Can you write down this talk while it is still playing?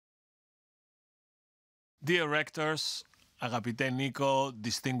Dear rectors, Agapite Nico,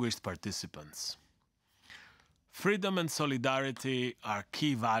 distinguished participants. Freedom and solidarity are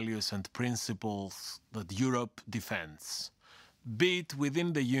key values and principles that Europe defends, be it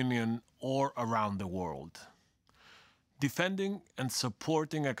within the Union or around the world. Defending and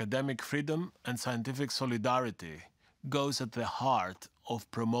supporting academic freedom and scientific solidarity goes at the heart of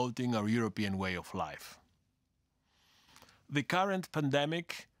promoting our European way of life. The current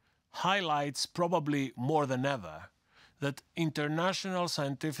pandemic highlights probably more than ever that international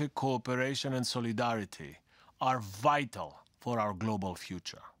scientific cooperation and solidarity are vital for our global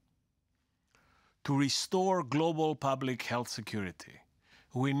future. To restore global public health security,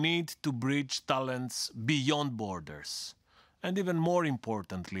 we need to bridge talents beyond borders, and even more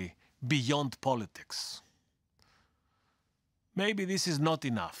importantly, beyond politics. Maybe this is not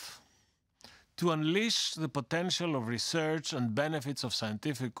enough. To unleash the potential of research and benefits of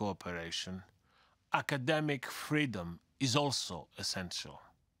scientific cooperation, academic freedom is also essential.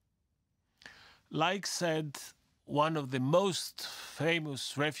 Like said one of the most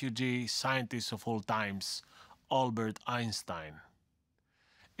famous refugee scientists of all times, Albert Einstein,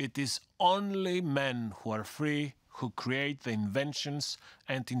 it is only men who are free who create the inventions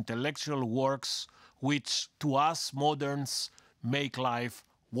and intellectual works which, to us moderns, make life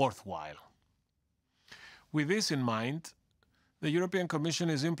worthwhile. With this in mind, the European Commission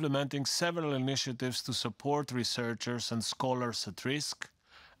is implementing several initiatives to support researchers and scholars at risk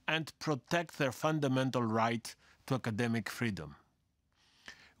and protect their fundamental right to academic freedom.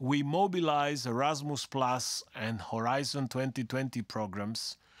 We mobilize Erasmus Plus and Horizon 2020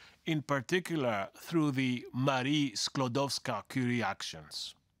 programs, in particular through the Marie Sklodowska-Curie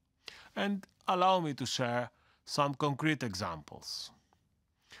actions. And allow me to share some concrete examples.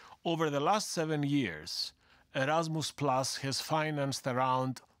 Over the last 7 years, Erasmus Plus has financed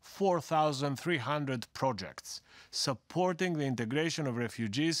around 4,300 projects supporting the integration of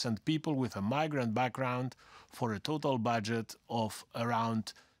refugees and people with a migrant background for a total budget of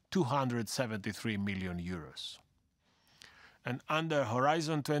around 273 million euros. And under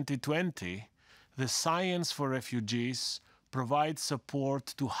Horizon 2020, the Science for Refugees provides support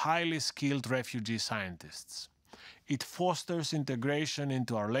to highly skilled refugee scientists. It fosters integration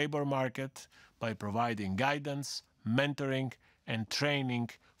into our labor market by providing guidance, mentoring, and training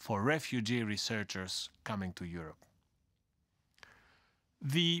for refugee researchers coming to Europe.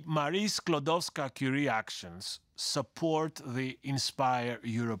 The Marie Sklodowska-Curie actions support the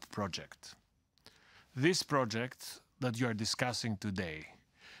Inspireurope project. This project that you are discussing today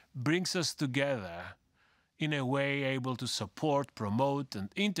brings us together in a way able to support, promote,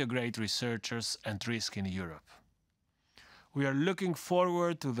 and integrate researchers at risk in Europe. We are looking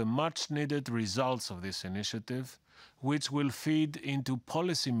forward to the much-needed results of this initiative, which will feed into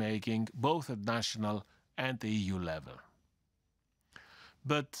policy making both at national and the EU level.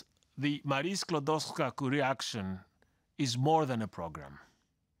 But the Marie Sklodowska-Curie action is more than a program.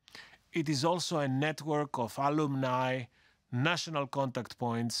 It is also a network of alumni, national contact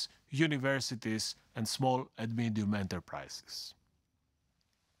points, universities, and small and medium enterprises.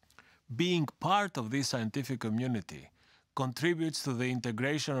 Being part of this scientific community contributes to the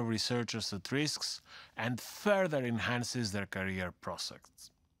integration of researchers at risks and further enhances their career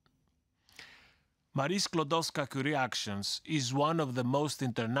prospects. Marie Sklodowska-Curie Actions is one of the most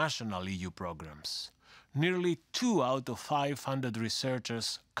international EU programs. Nearly 2 out of 500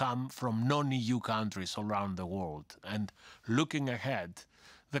 researchers come from non-EU countries all around the world, and looking ahead,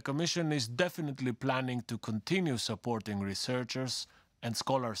 the Commission is definitely planning to continue supporting researchers and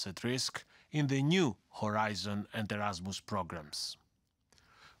scholars at risk in the new Horizon and Erasmus programs.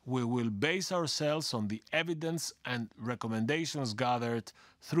 We will base ourselves on the evidence and recommendations gathered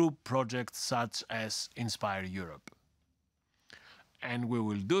through projects such as Inspireurope. And we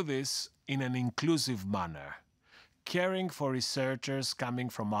will do this in an inclusive manner, caring for researchers coming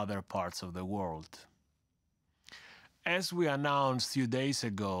from other parts of the world. As we announced a few days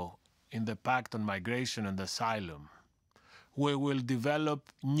ago in the Pact on Migration and Asylum, we will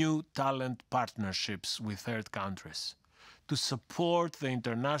develop new talent partnerships with third countries to support the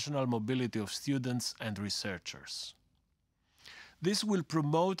international mobility of students and researchers. This will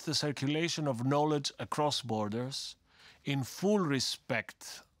promote the circulation of knowledge across borders in full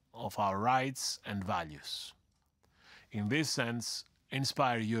respect of our rights and values. In this sense,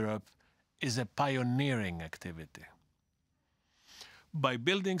 Inspireurope is a pioneering activity. By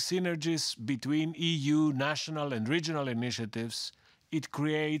building synergies between EU, national and regional initiatives, it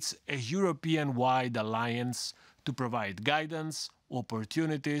creates a European-wide alliance to provide guidance,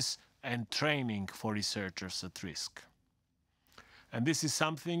 opportunities and training for researchers at risk. And this is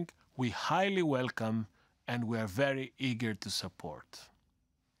something we highly welcome and we are very eager to support.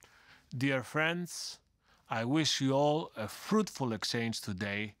 Dear friends, I wish you all a fruitful exchange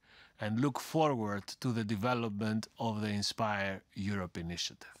today and look forward to the development of the Inspire Europe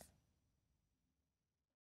initiative.